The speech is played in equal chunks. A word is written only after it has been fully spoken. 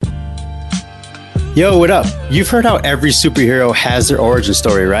Yo, what up? You've heard how every superhero has their origin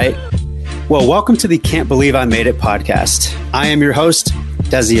story, right? Well, welcome to the Can't Believe I Made It podcast. I am your host,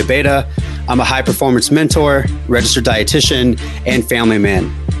 Desi Abeda. I'm a high-performance mentor, registered dietitian, and family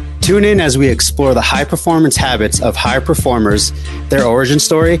man. Tune in as we explore the high-performance habits of high performers, their origin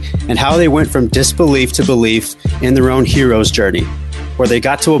story, and how they went from disbelief to belief in their own hero's journey, where they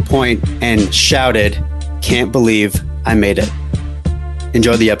got to a point and shouted, "Can't believe I made it."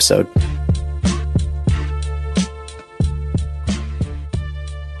 Enjoy the episode.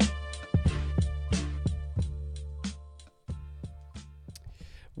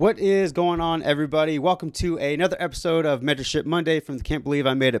 What is going on, everybody? Welcome to another episode of Mentorship Monday from the Can't Believe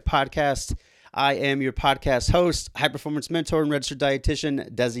I Made It podcast. I am your podcast host, high-performance mentor, and registered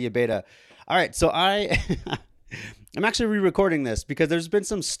dietitian, Desi Abeda. All right, so I'm actually re-recording this because there's been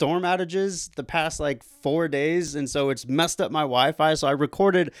some storm outages the past 4 days, and so it's messed up my Wi-Fi. So I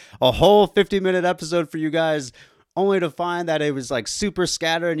recorded a whole 50-minute episode for you guys, only to find that it was super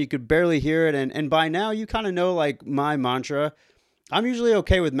scattered and you could barely hear it. And by now, you kind of know my mantra. I'm usually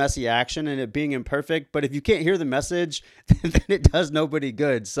okay with messy action and it being imperfect, but if you can't hear the message, then it does nobody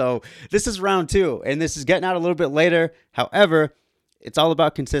good. So this is round 2, and this is getting out a little bit later. However, it's all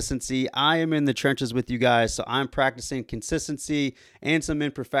about consistency. I am in the trenches with you guys, so I'm practicing consistency and some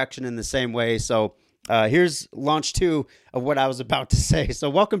imperfection in the same way. So here's launch 2 of what I was about to say. So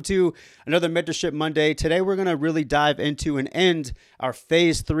welcome to another Mentorship Monday. Today we're going to really dive into and end our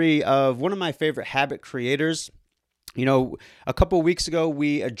phase 3 of one of my favorite habit creators. You know, a couple of weeks ago,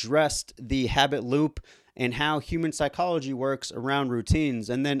 we addressed the habit loop and how human psychology works around routines,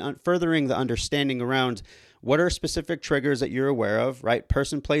 and then furthering the understanding around what are specific triggers that you're aware of, right?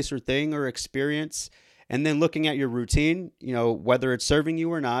 Person, place, or thing or experience, and then looking at your routine, whether it's serving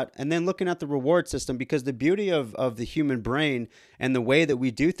you or not, and then looking at the reward system, because the beauty of the human brain and the way that we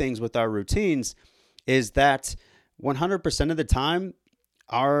do things with our routines is that 100% of the time,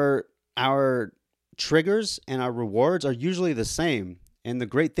 our triggers and our rewards are usually the same. And the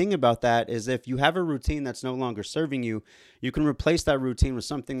great thing about that is if you have a routine that's no longer serving you, you can replace that routine with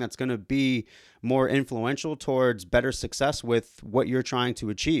something that's going to be more influential towards better success with what you're trying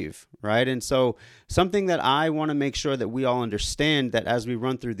to achieve, right? And so something that I want to make sure that we all understand that as we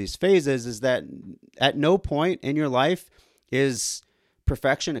run through these phases is that at no point in your life is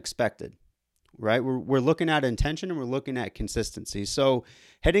perfection expected. Right? We're looking at intention and we're looking at consistency. So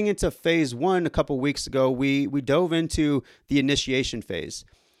heading into phase 1 a couple weeks ago, we dove into the initiation phase.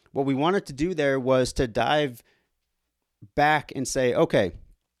 What we wanted to do there was to dive back and say, okay,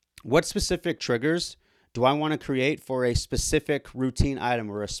 what specific triggers do I want to create for a specific routine item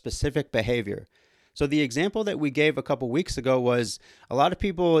or a specific behavior? So the example that we gave a couple weeks ago was a lot of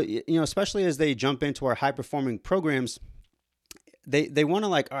people, especially as they jump into our high performing programs, they want to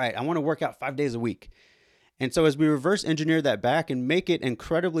all right, I want to work out 5 days a week. And so as we reverse engineer that back and make it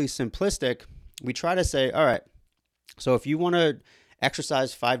incredibly simplistic, we try to say, all right, so if you want to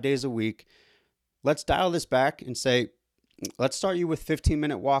exercise 5 days a week, let's dial this back and say, let's start you with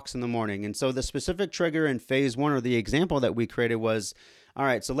 15-minute walks in the morning. And so the specific trigger in phase 1 or the example that we created was, all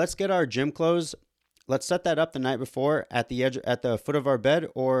right, so let's get our gym clothes. Let's set that up the night before at the foot of our bed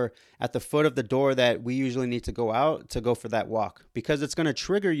or at the foot of the door that we usually need to go out to go for that walk, because it's going to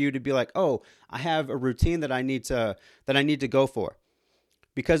trigger you to be like, oh, I have a routine that I need to go for.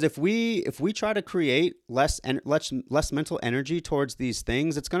 Because if we try to create less mental energy towards these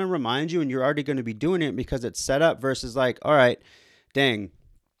things, it's going to remind you, and you're already going to be doing it because it's set up versus all right, dang,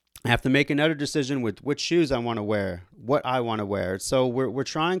 I have to make another decision with which shoes I want to wear, what I want to wear. So we're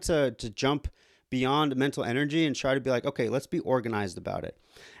trying to jump beyond mental energy and try to be like, okay, let's be organized about it.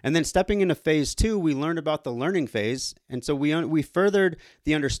 And then stepping into phase 2, we learned about the learning phase. And so we furthered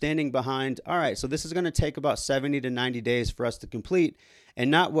the understanding behind, all right, so this is going to take about 70 to 90 days for us to complete, and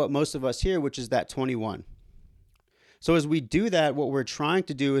not what most of us hear, which is that 21. So as we do that, what we're trying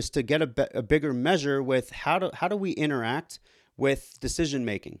to do is to get a bigger measure with how do we interact with decision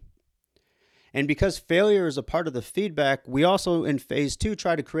making. And because failure is a part of the feedback, we also in phase 2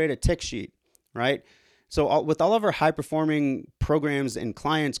 try to create a tick sheet. Right? So with all of our high performing programs and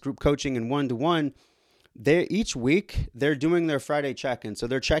clients, group coaching and one-to-one, each week they're doing their Friday check-in. So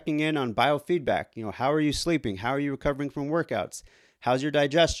they're checking in on biofeedback. How are you sleeping? How are you recovering from workouts? How's your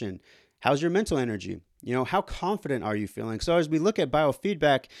digestion? How's your mental energy? How confident are you feeling? So as we look at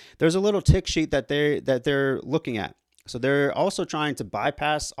biofeedback, there's a little tick sheet that they're looking at. So they're also trying to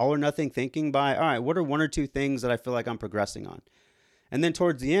bypass all or nothing thinking by, all right, what are 1 or 2 things that I feel like I'm progressing on? And then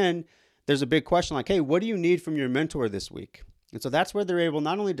towards the end, there's a big question like, hey, what do you need from your mentor this week? And so that's where they're able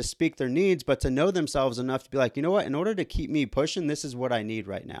not only to speak their needs, but to know themselves enough to be like, you know what, in order to keep me pushing, this is what I need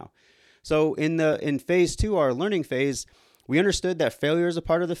right now. So in phase 2, our learning phase, we understood that failure is a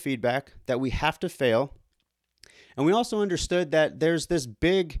part of the feedback, that we have to fail. And we also understood that there's this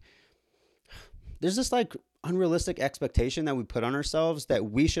like unrealistic expectation that we put on ourselves that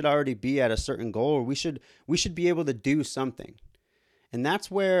we should already be at a certain goal, or we should be able to do something. And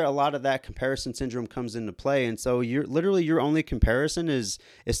that's where a lot of that comparison syndrome comes into play. And so your only comparison is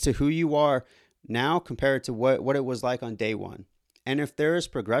to who you are now compared to what it was like on day one. And if there is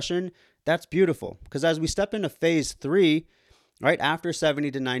progression, that's beautiful. Because as we step into phase 3, right after 70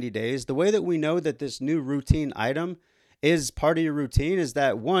 to 90 days, the way that we know that this new routine item is part of your routine is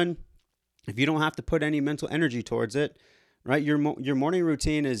that, one, if you don't have to put any mental energy towards it, right? Your morning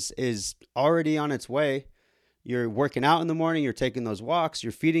routine is already on its way. You're working out in the morning, you're taking those walks,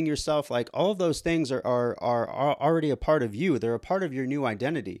 you're feeding yourself. Like, all of those things are already a part of you. They're a part of your new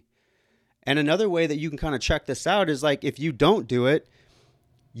identity. And another way that you can kind of check this out is, like, if you don't do it,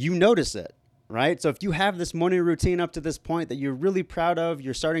 you notice it, right? So if you have this morning routine up to this point that you're really proud of,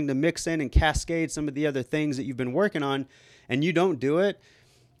 you're starting to mix in and cascade some of the other things that you've been working on, and you don't do it,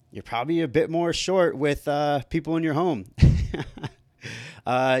 you're probably a bit more short with people in your home.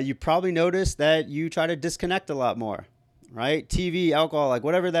 You probably notice that you try to disconnect a lot more, right? TV, alcohol, like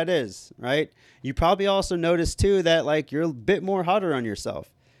whatever that is, right? You probably also notice too that, like, you're a bit more harder on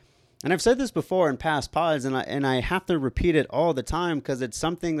yourself. And I've said this before in past pods, and I have to repeat it all the time because it's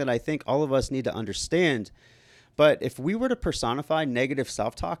something that I think all of us need to understand. But if we were to personify negative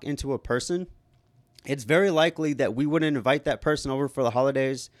self-talk into a person, it's very likely that we wouldn't invite that person over for the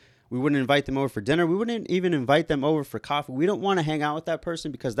holidays. We wouldn't invite them over for dinner. We wouldn't even invite them over for coffee. We don't want to hang out with that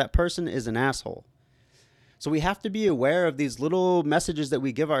person because that person is an asshole. So we have to be aware of these little messages that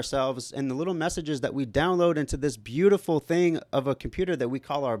we give ourselves and the little messages that we download into this beautiful thing of a computer that we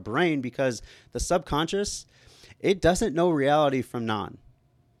call our brain, because the subconscious, it doesn't know reality from non.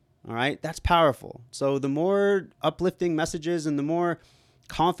 All right, that's powerful. So the more uplifting messages and the more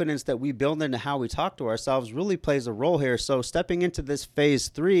confidence that we build into how we talk to ourselves really plays a role here. So stepping into this phase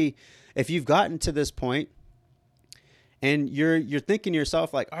 3, if you've gotten to this point and you're thinking to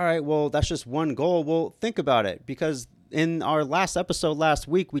yourself, like, all right, well, that's just one goal. Well, think about it, because in our last episode last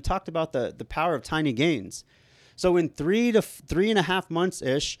week, we talked about the power of tiny gains. So in 3 to 3.5 months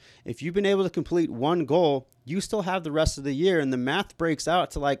ish, if you've been able to complete one goal, you still have the rest of the year. And the math breaks out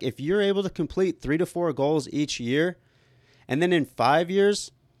to, like, if you're able to complete 3 to 4 goals each year, and then in 5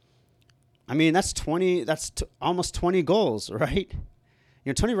 years, I mean, that's almost 20 goals, right? You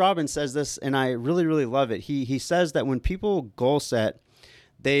know, Tony Robbins says this, and I really, really love it. He says that when people goal set,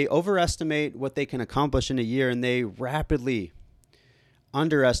 they overestimate what they can accomplish in a year, and they rapidly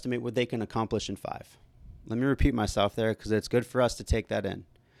underestimate what they can accomplish in 5. Let me repeat myself there because it's good for us to take that in.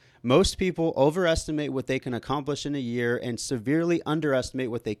 Most people overestimate what they can accomplish in a year and severely underestimate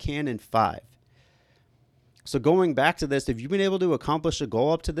what they can in 5. So going back to this, if you've been able to accomplish a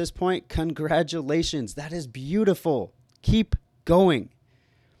goal up to this point, congratulations. That is beautiful. Keep going.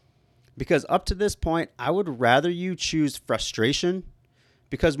 Because up to this point, I would rather you choose frustration,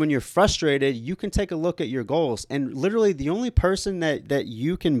 because when you're frustrated, you can take a look at your goals. And literally the only person that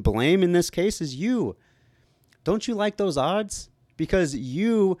you can blame in this case is you. Don't you like those odds? Because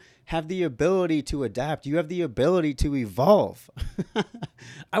you have the ability to adapt. You have the ability to evolve.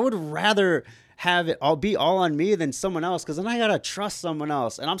 I would rather have it all be all on me than someone else, because then I got to trust someone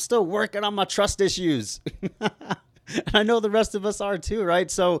else. And I'm still working on my trust issues. And I know the rest of us are too, right?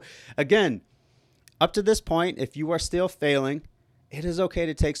 So again, up to this point, if you are still failing, it is okay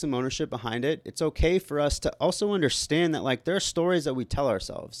to take some ownership behind it. It's okay for us to also understand that, like, there are stories that we tell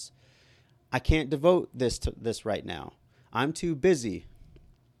ourselves. I can't devote this to this right now. I'm too busy,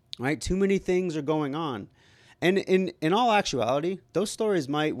 right? Too many things are going on. And in all actuality, those stories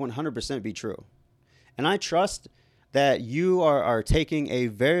might 100% be true. And I trust that you are taking a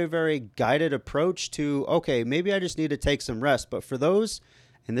very, very guided approach to, okay, maybe I just need to take some rest. But for those,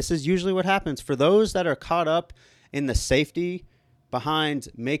 and this is usually what happens, for those that are caught up in the safety behind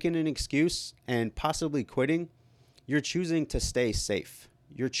making an excuse and possibly quitting, you're choosing to stay safe.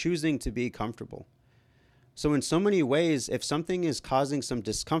 You're choosing to be comfortable. So in so many ways, if something is causing some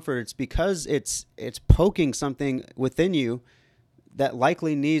discomfort, it's because it's poking something within you that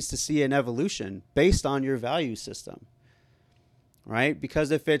likely needs to see an evolution based on your value system, right?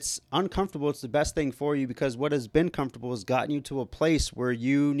 Because if it's uncomfortable, it's the best thing for you, because what has been comfortable has gotten you to a place where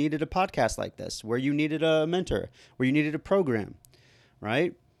you needed a podcast like this, where you needed a mentor, where you needed a program,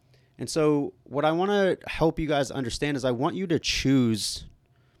 right? And so what I want to help you guys understand is I want you to choose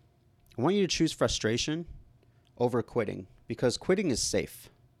frustration over quitting, because quitting is safe.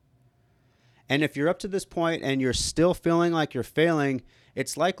 And if you're up to this point and you're still feeling like you're failing,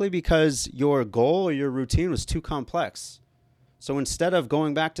 it's likely because your goal or your routine was too complex. So instead of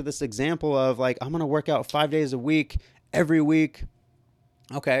going back to this example of like, I'm going to work out 5 days a week, every week.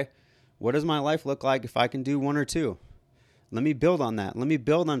 Okay, what does my life look like if I can do 1 or 2? Let me build on that. Let me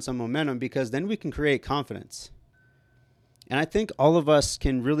build on some momentum, because then we can create confidence. And I think all of us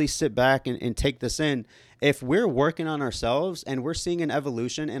can really sit back and take this in. If we're working on ourselves and we're seeing an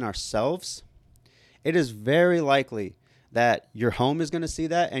evolution in ourselves, it is very likely that your home is going to see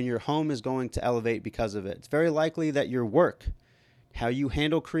that, and your home is going to elevate because of it. It's very likely that your work, how you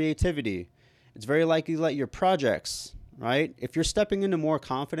handle creativity, it's very likely that your projects, right? If you're stepping into more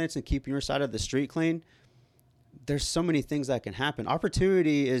confidence and keeping your side of the street clean, there's so many things that can happen.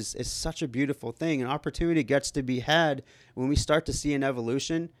 Opportunity is such a beautiful thing, and opportunity gets to be had when we start to see an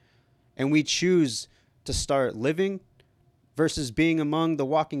evolution and we choose to start living versus being among the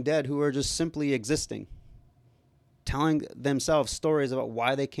walking dead who are just simply existing, telling themselves stories about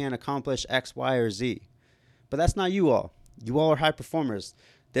why they can't accomplish X, Y, or Z. But that's not you all. You all are high performers.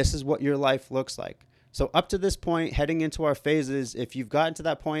 This is what your life looks like. So up to this point, heading into our phases, if you've gotten to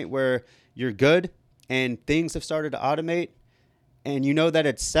that point where you're good and things have started to automate and you know that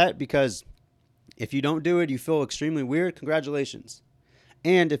it's set, because if you don't do it, you feel extremely weird, congratulations.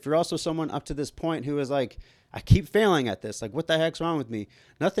 And if you're also someone up to this point who is like, I keep failing at this, like what the heck's wrong with me?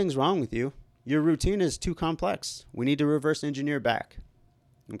 Nothing's wrong with you. Your routine is too complex. We need to reverse engineer back.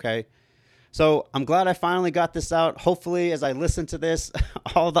 Okay. So I'm glad I finally got this out. Hopefully, as I listen to this,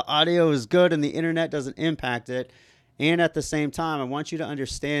 all the audio is good and the internet doesn't impact it. And at the same time, I want you to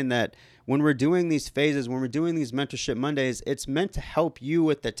understand that when we're doing these phases, when we're doing these Mentorship Mondays, it's meant to help you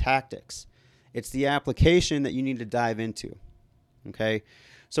with the tactics. It's the application that you need to dive into. Okay.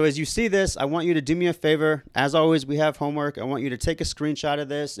 So as you see this, I want you to do me a favor. As always, we have homework. I want you to take a screenshot of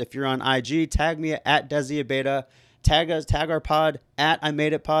this. If you're on IG, tag me at Desi Abeda. Tag our pod at I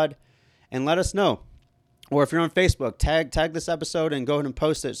Made It Pod, and let us know. Or if you're on Facebook, tag this episode and go ahead and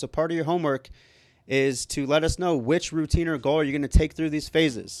post it. So part of your homework is to let us know which routine or goal you're going to take through these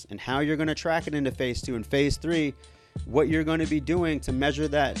phases and how you're going to track it into phase 2 and phase 3, what you're going to be doing to measure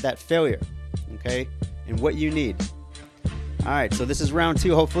that failure, okay, and what you need. All right, so this is round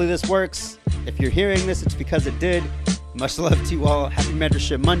 2. Hopefully this works. If you're hearing this, it's because it did. Much love to you all. Happy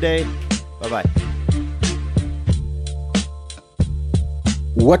Mentorship Monday. Bye-bye.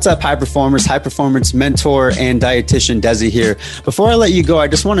 What's up, high performers, high performance mentor and dietitian Desi here. Before I let you go, I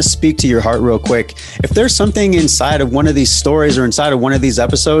just want to speak to your heart real quick. If there's something inside of one of these stories or inside of one of these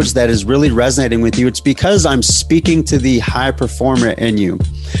episodes that is really resonating with you, it's because I'm speaking to the high performer in you.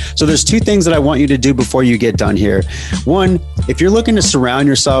 So there's 2 things that I want you to do before you get done here. One, if you're looking to surround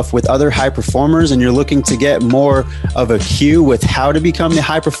yourself with other high performers and you're looking to get more of a cue with how to become the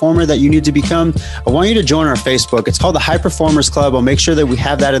high performer that you need to become, I want you to join our Facebook. It's called the High Performers Club. I'll make sure that we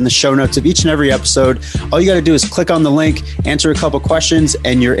have that in the show notes of each and every episode. All you got to do is click on the link, answer a couple questions,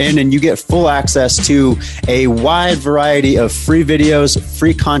 and you're in, and you get full access to a wide variety of free videos,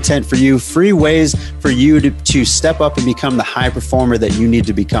 free content for you, free ways for you to step up and become the high performer that you need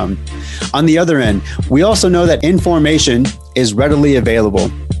to become. On the other end, we also know that information is readily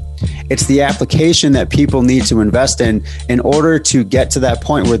available. It's the application that people need to invest in order to get to that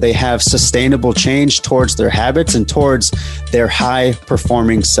point where they have sustainable change towards their habits and towards their high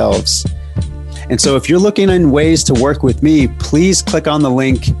performing selves. And so if you're looking in ways to work with me, please click on the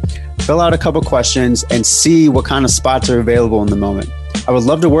link, fill out a couple questions, and see what kind of spots are available in the moment. I would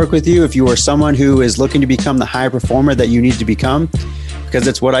love to work with you if you are someone who is looking to become the high performer that you need to become, because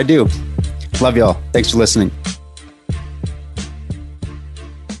it's what I do. Love y'all. Thanks for listening.